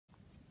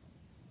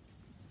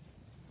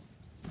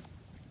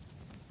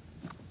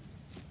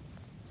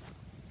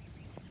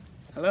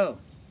Hello,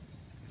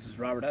 this is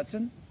Robert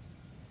Hudson,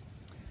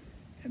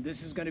 and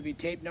this is going to be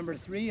tape number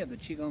 3 of the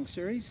Qigong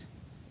series.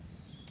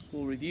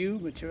 We'll review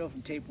material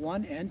from tape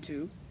 1 and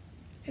 2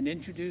 and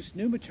introduce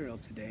new material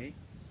today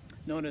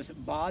known as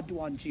Ba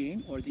Duan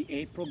Jin, or the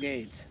 8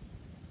 Brocades.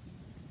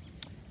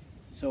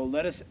 So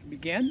let us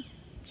begin.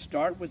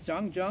 Start with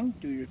Zhang Zhang,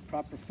 do your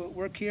proper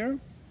footwork here,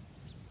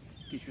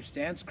 get your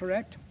stance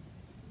correct.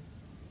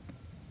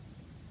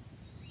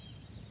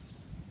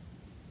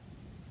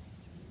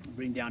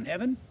 Bring down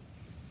heaven.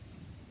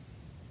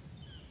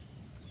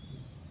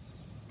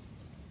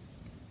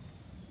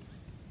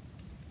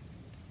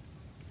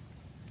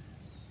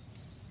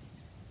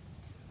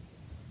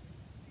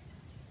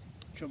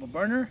 Triple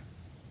burner.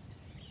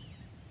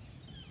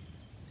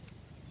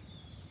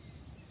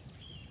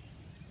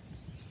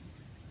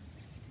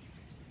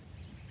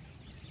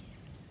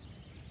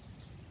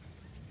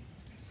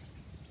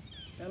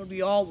 That'll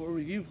be all we'll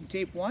review from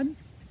tape 1.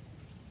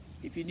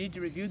 If you need to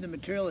review the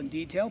material in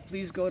detail,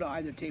 please go to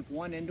either tape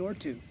 1 and or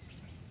 2.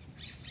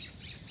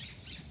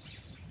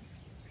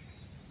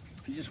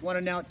 I just want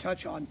to now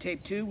touch on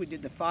tape 2. We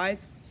did the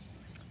 5,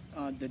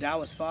 the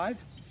Taoist 5.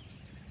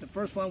 The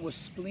first one was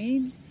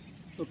spleen,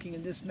 looking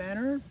in this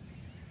manner.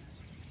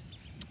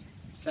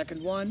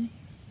 Second one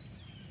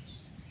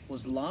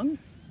was lung,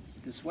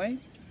 this way.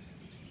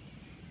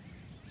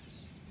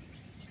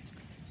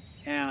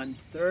 And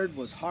third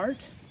was heart.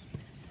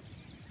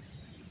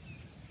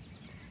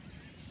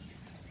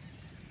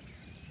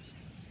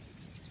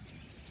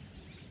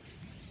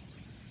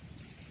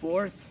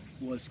 Fourth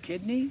was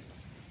kidney.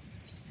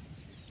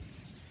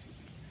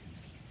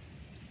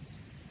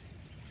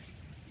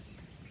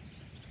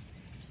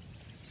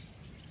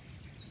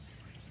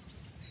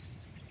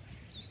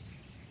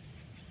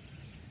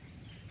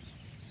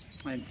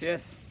 And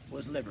fifth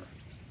was liver.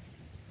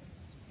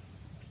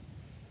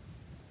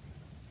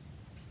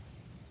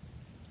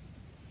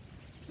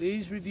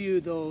 Please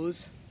review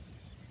those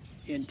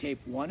in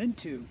tape 1 and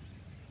 2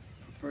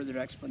 for further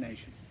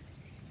explanation.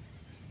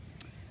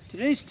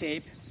 Today's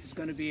tape is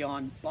going to be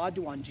on Ba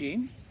Duan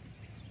Jin,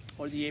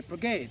 or the 8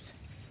 Brocades.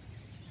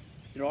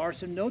 There are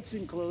some notes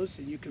enclosed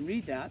and you can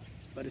read that,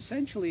 but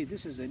essentially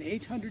this is an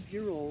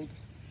 800-year-old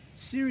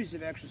series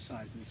of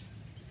exercises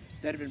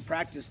that have been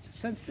practiced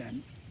since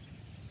then.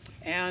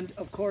 And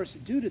of course,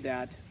 due to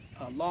that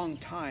long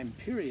time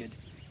period,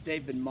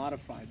 they've been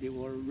modified. They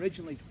were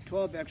originally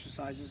 12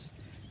 exercises,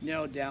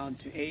 narrowed down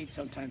to 8.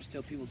 Sometimes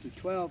still people do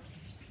 12.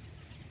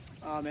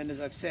 And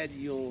as I've said,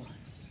 you'll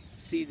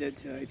see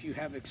that if you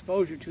have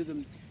exposure to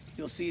them,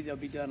 you'll see they'll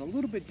be done a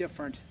little bit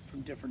different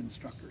from different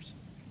instructors.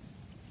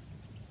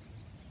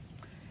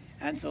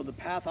 And so the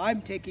path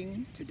I'm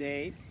taking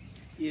today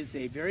is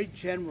a very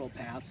general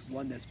path,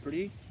 one that's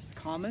pretty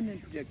common and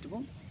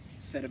predictable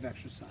set of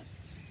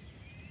exercises.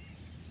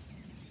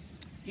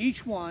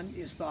 Each one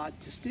is thought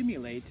to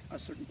stimulate a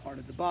certain part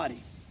of the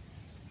body.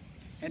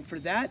 And for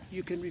that,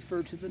 you can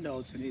refer to the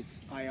notes, and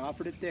I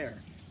offered it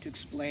there to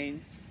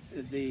explain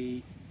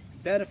the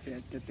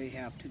benefit that they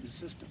have to the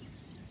system.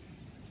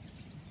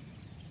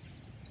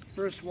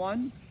 First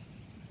one,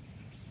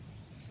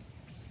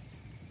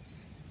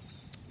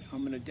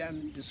 I'm going to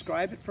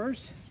describe it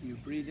first. You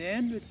breathe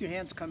in with your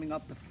hands coming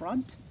up the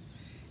front,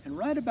 and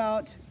right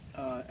about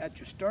at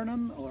your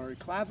sternum or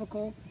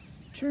clavicle,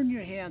 turn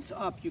your hands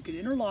up. You can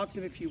interlock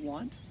them if you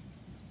want,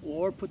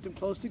 or put them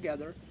close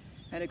together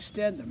and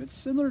extend them. It's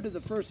similar to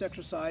the first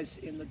exercise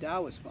in the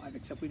Taoist 5,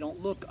 except we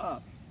don't look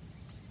up.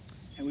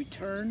 And we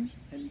turn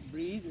and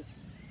breathe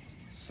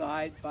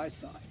side by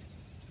side,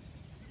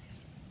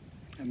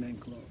 and then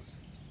close.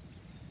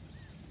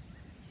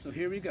 So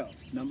here we go,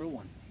 number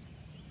 1.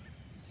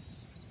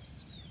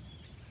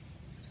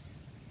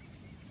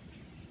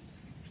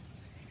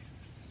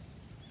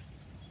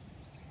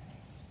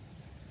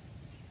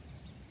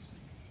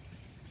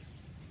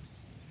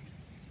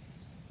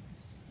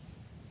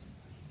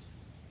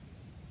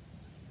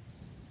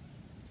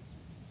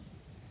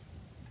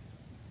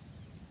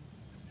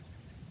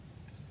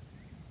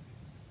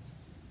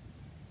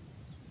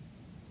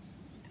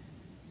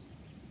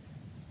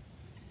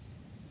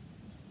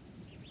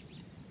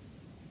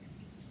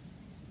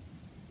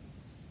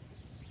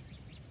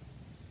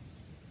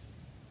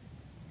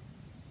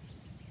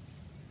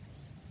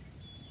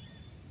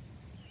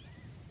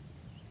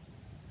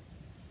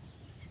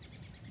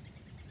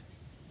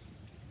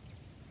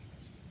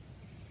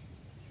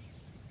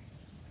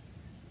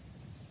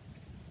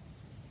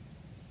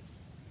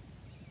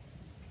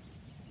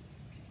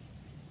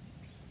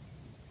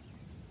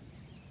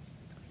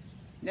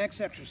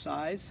 Next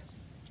exercise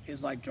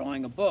is like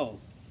drawing a bow.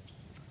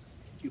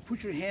 You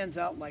put your hands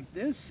out like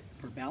this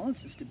for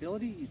balance and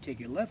stability. You take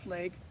your left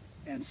leg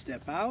and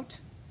step out,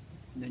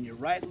 and then your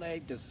right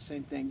leg does the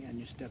same thing and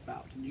you step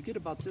out. And you get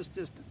about this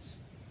distance.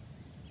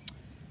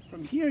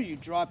 From here you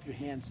drop your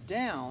hands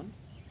down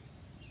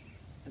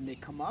and they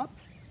come up.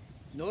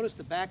 Notice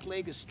the back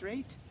leg is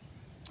straight,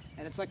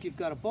 and it's like you've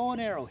got a bow and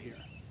arrow here.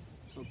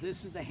 So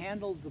this is the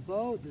handle of the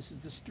bow, this is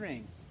the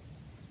string.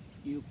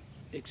 You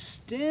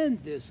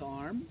extend this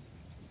arm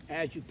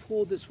as you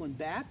pull this one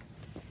back,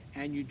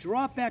 and you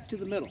drop back to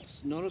the middle.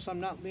 So notice I'm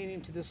not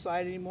leaning to this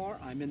side anymore.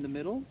 I'm in the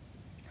middle.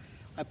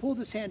 I pull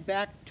this hand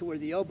back to where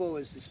the elbow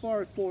is as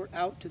far forward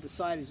out to the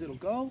side as it'll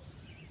go.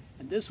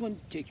 And this one,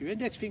 take your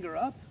index finger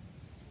up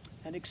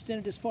and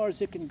extend it as far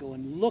as it can go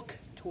and look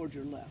towards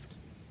your left.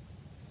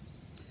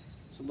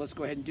 So let's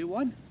go ahead and do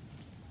one.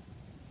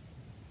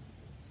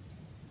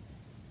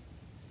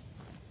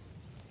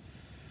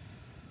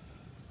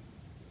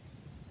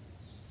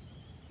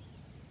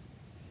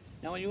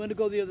 Now when you want to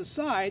go the other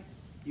side,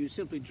 you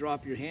simply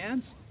drop your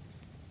hands,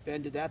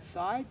 bend to that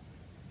side,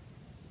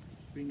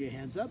 bring your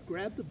hands up,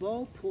 grab the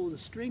bow, pull the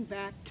string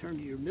back, turn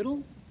to your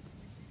middle,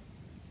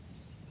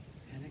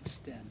 and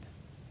extend.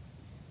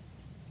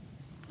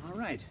 All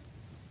right.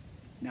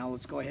 Now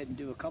let's go ahead and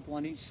do a couple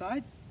on each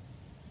side.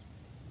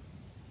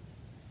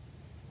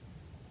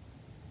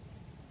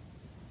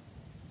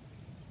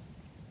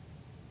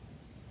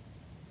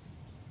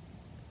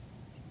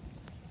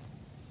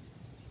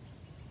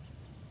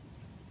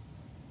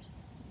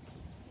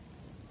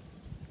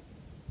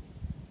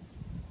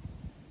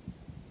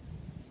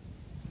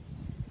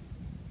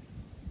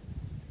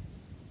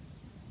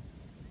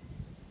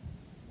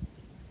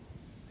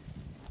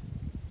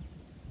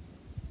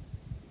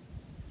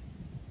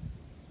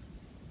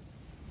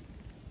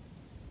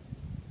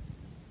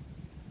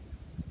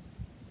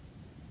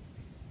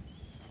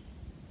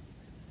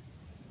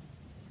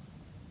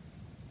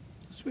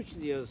 Switch to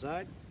the other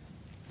side.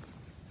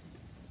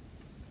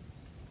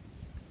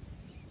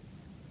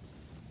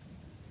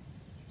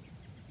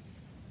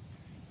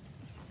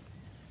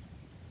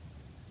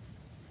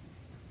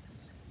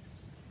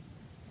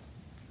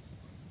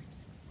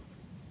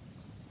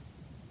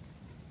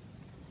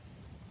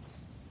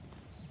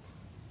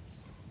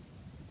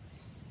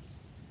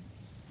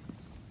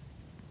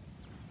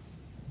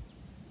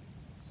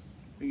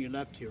 Bring your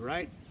left to your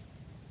right.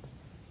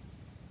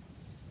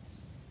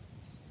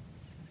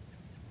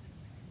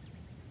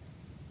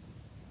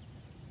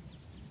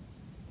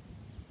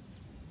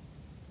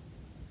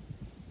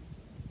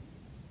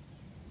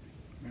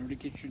 Remember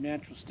to get your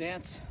natural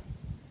stance.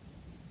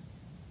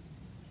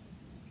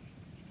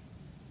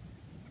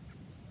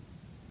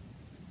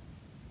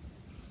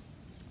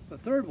 The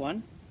third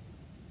one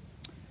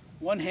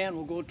hand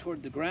will go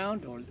toward the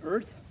ground or the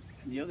earth,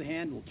 and the other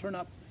hand will turn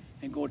up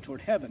and go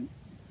toward heaven.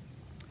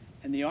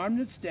 And the arm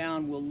that's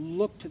down will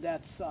look to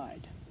that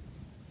side.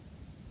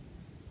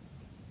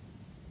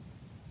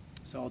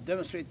 So I'll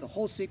demonstrate the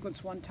whole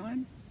sequence one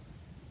time.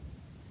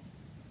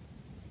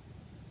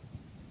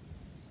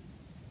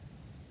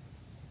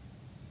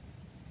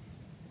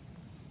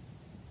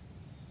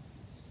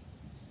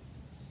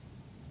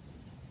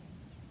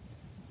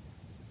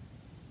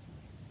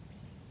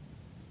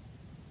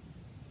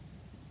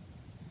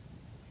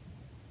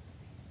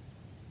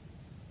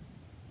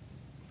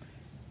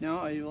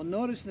 Now you will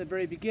notice in the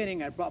very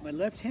beginning I brought my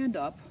left hand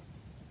up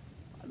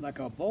like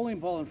a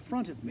bowling ball in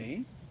front of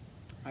me.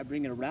 I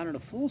bring it around in a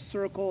full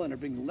circle and I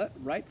bring the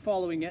right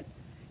following it,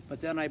 but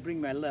then I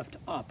bring my left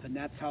up, and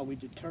that's how we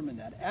determine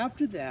that.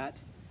 After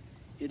that,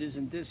 it is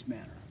in this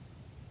manner,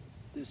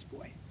 this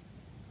way.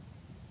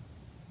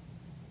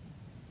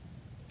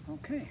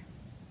 Okay.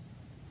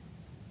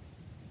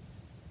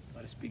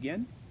 Let us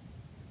begin.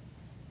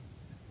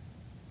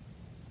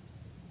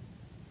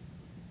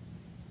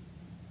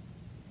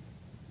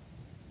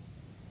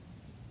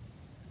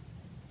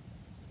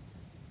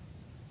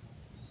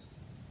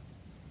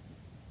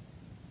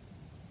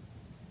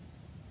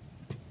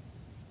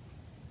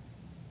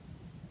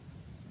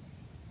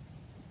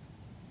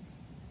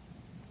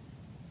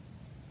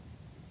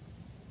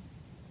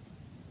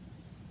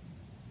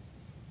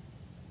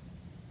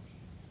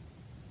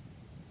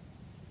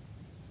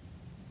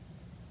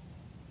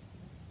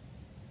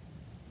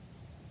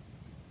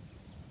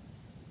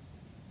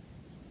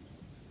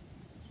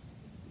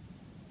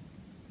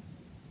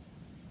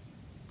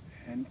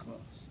 And close.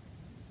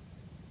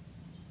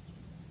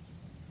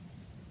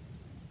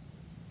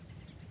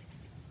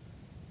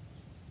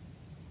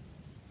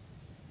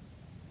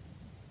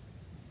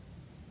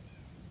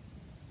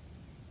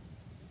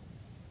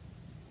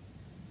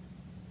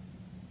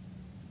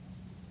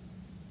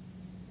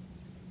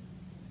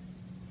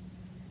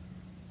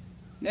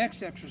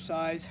 Next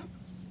exercise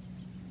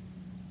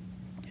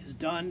is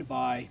done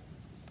by,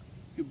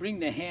 you bring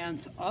the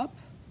hands up,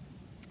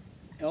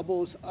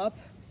 elbows up,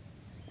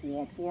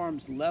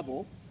 forearms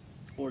level,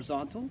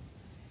 horizontal,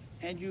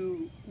 and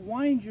you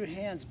wind your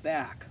hands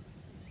back.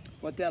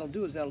 What that'll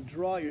do is that'll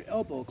draw your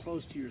elbow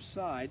close to your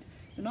side.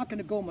 You're not going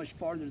to go much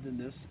farther than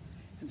this,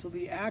 and so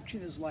the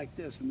action is like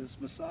this, and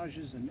this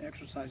massages and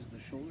exercises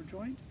the shoulder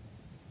joint.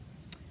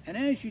 And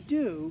as you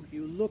do,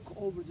 you look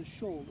over the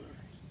shoulder.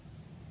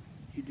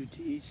 You do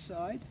to each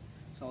side.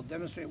 So I'll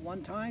demonstrate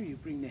one time. You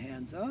bring the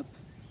hands up,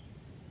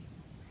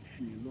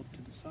 and you look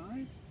to the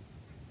side.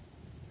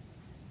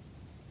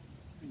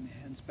 Bring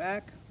the hands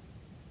back,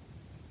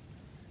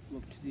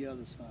 look to the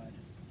other side,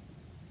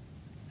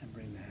 and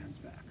bring the hands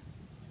back.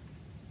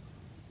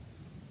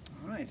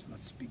 All right,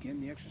 let's begin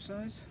the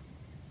exercise.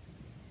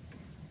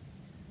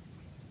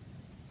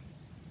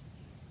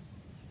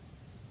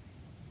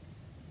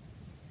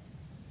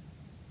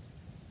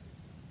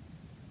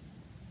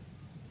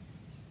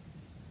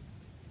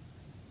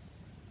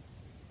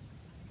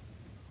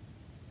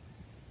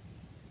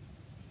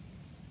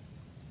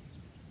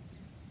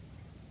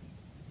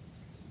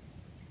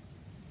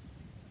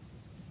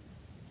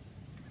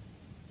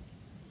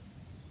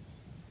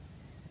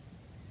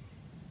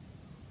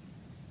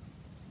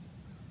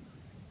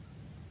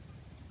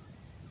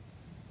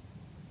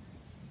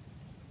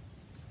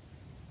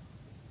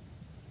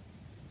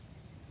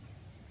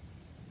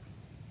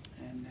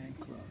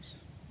 close.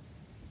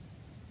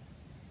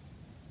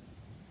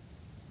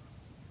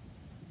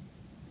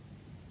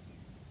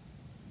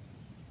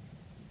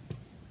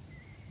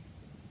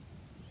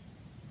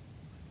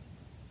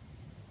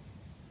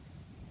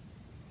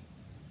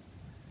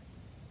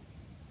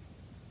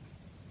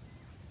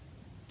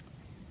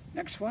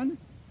 Next one,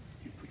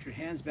 you put your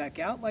hands back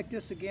out like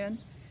this again,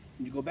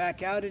 and you go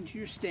back out into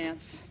your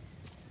stance.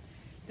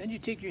 Then you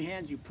take your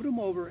hands, you put them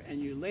over,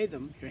 and you lay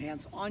them, your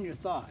hands on your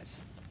thighs.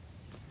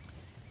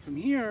 From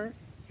here,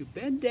 you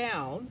bend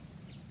down,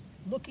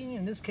 looking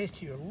in this case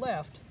to your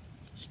left,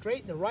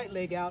 straighten the right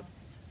leg out,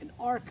 and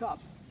arc up.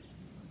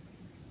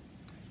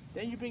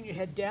 Then you bring your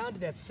head down to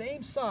that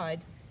same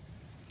side,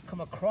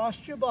 come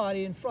across your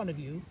body in front of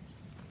you,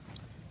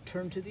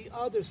 turn to the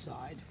other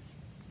side,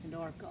 and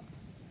arc up.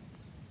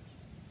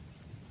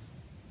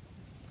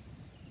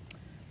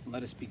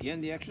 Let us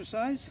begin the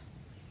exercise.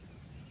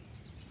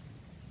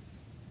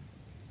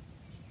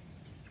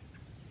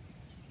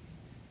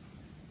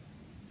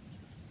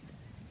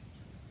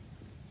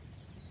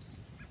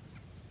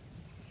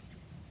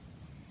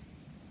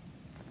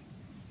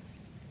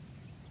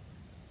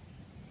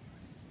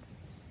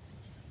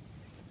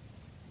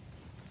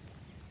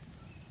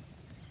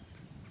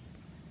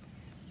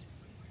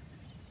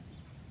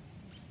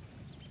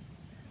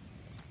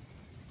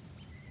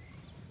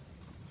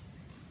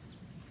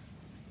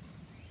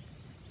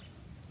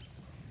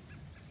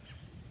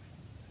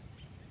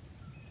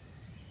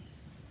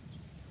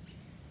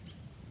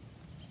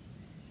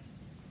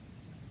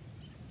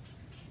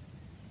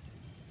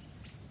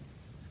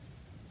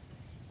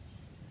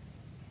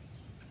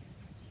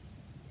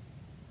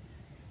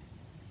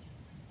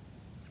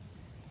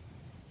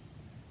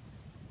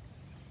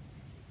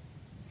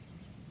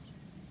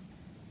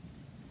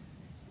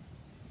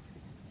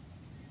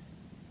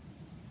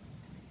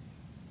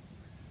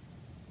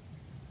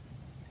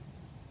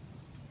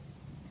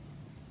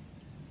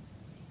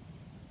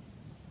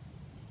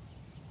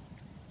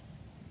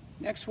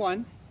 Next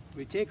one,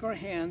 we take our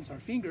hands, our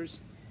fingers,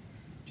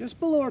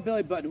 just below our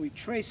belly button, we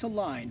trace a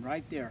line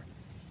right there.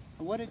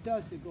 And what it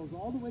does, it goes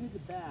all the way to the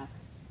back,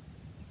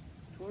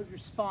 towards your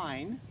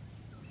spine,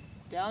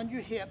 down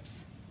your hips,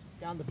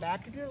 down the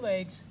back of your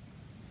legs,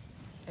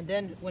 and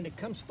then when it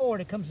comes forward,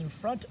 it comes in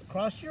front,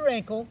 across your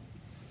ankle,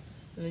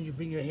 and then you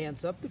bring your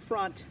hands up the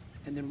front,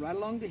 and then right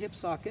along the hip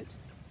socket,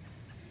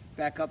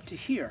 back up to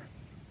here.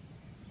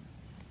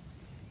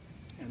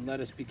 And let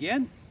us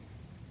begin.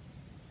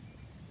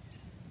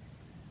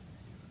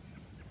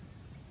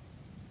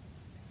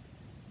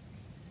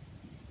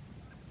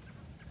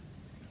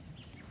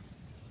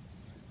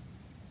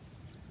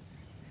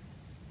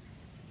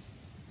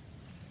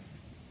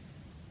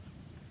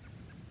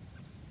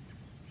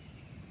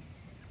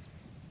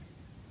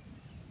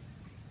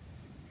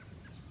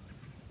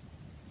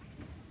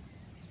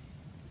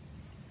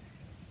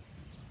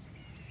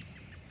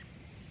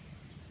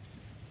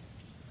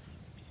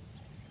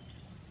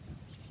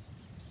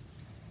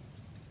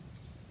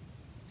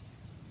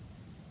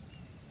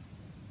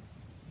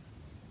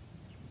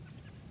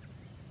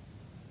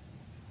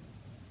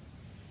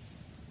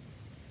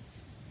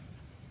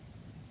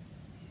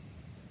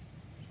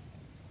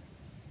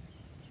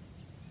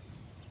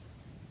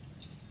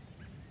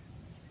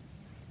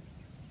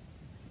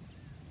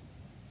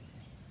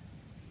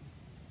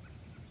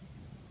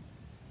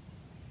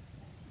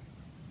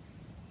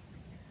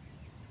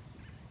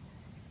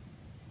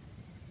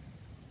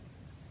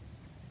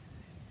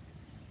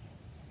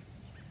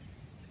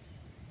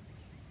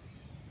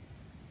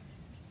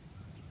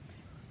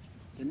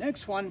 The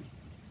next one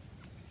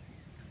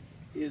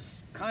is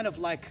kind of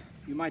like,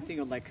 you might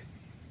think of like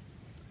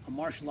a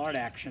martial art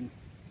action.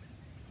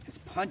 It's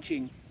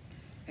punching,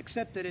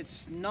 except that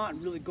it's not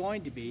really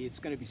going to be, it's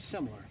going to be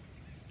similar.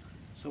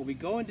 So we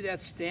go into that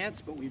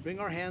stance, but we bring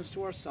our hands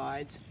to our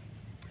sides.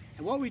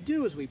 And what we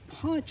do is we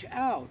punch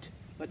out,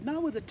 but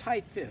not with a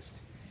tight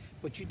fist,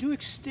 but you do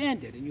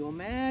extend it, and you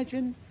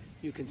imagine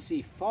you can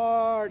see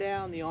far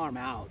down the arm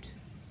out.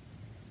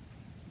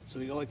 So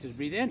we go like this,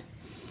 breathe in.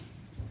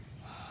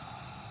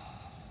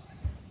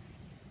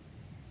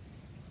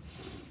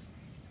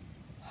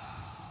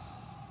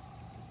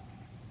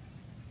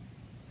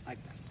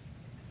 Like that.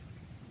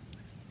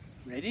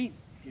 Ready?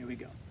 Here we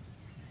go.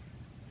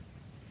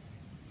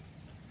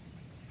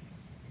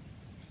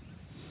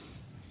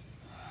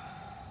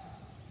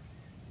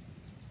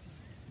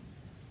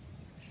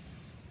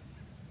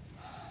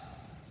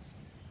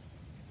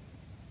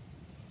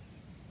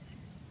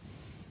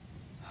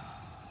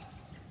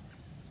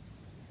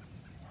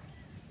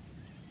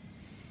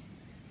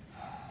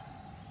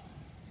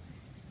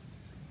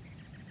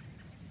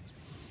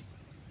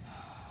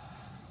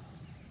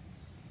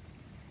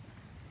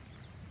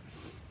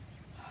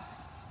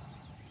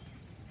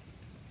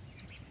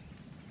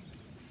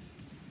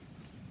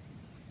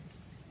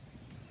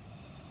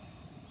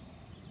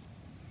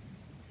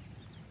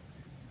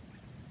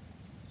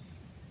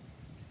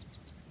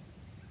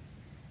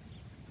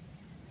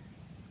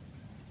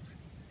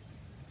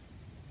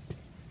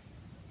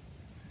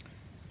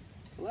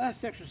 The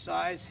last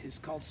exercise is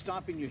called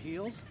stomping your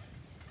heels.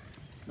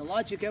 The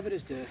logic of it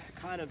is to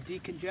kind of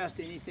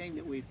decongest anything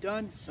that we've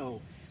done.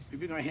 So we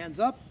bring our hands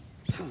up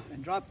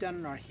and drop down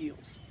on our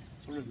heels,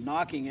 sort of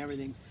knocking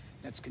everything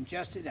that's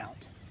congested out.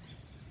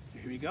 So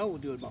here we go. We'll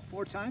do it about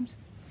 4 times.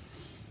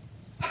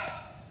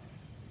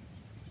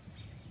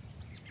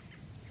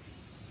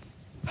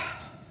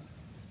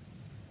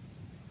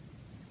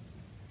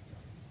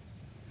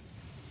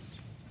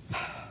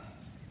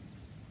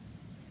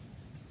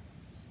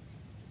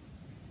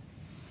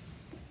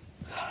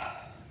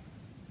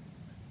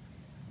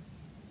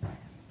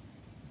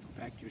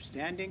 Back to your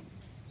standing.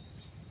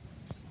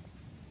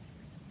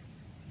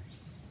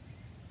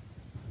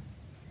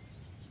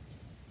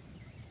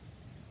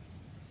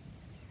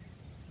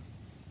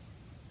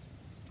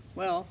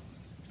 Well,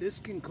 this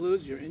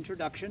concludes your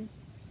introduction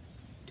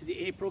to the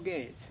 8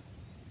 Brocades.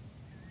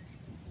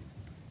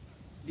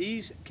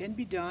 These can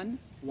be done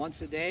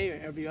once a day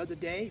or every other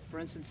day. For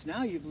instance,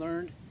 now you've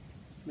learned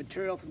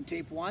material from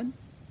tape 1,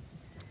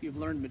 you've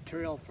learned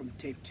material from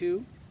tape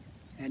 2,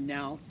 and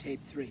now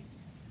tape 3.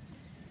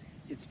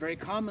 It's very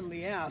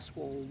commonly asked,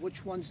 well,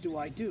 which ones do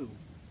I do?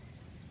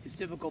 It's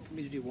difficult for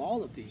me to do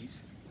all of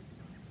these.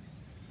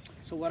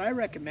 So what I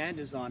recommend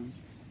is on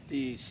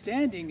the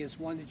standing is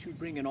one that you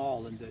bring in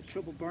all, and the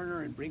triple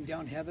burner and bring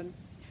down heaven.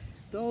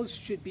 Those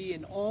should be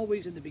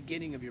always in the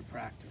beginning of your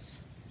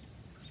practice.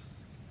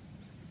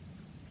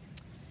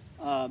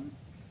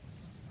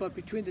 But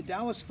between the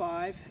Taoist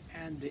 5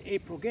 and the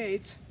 8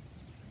 Brocades,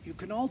 you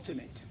can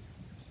alternate.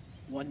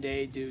 One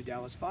day do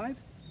Taoist 5,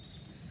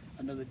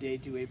 another day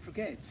do 8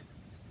 Brocades.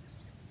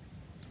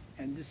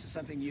 And this is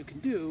something you can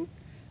do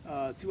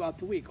throughout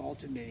the week,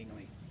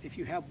 alternatingly. If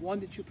you have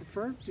one that you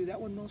prefer, do that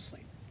one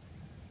mostly.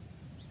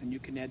 And you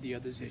can add the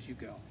others as you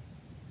go.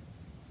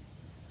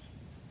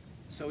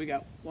 So we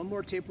got one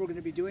more tape we're going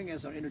to be doing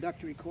as our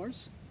introductory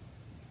course.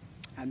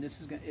 And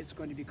it's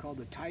going to be called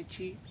the Tai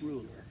Chi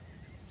Ruler.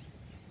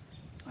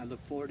 I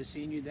look forward to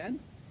seeing you then.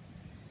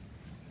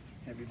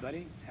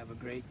 Everybody, have a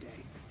great day.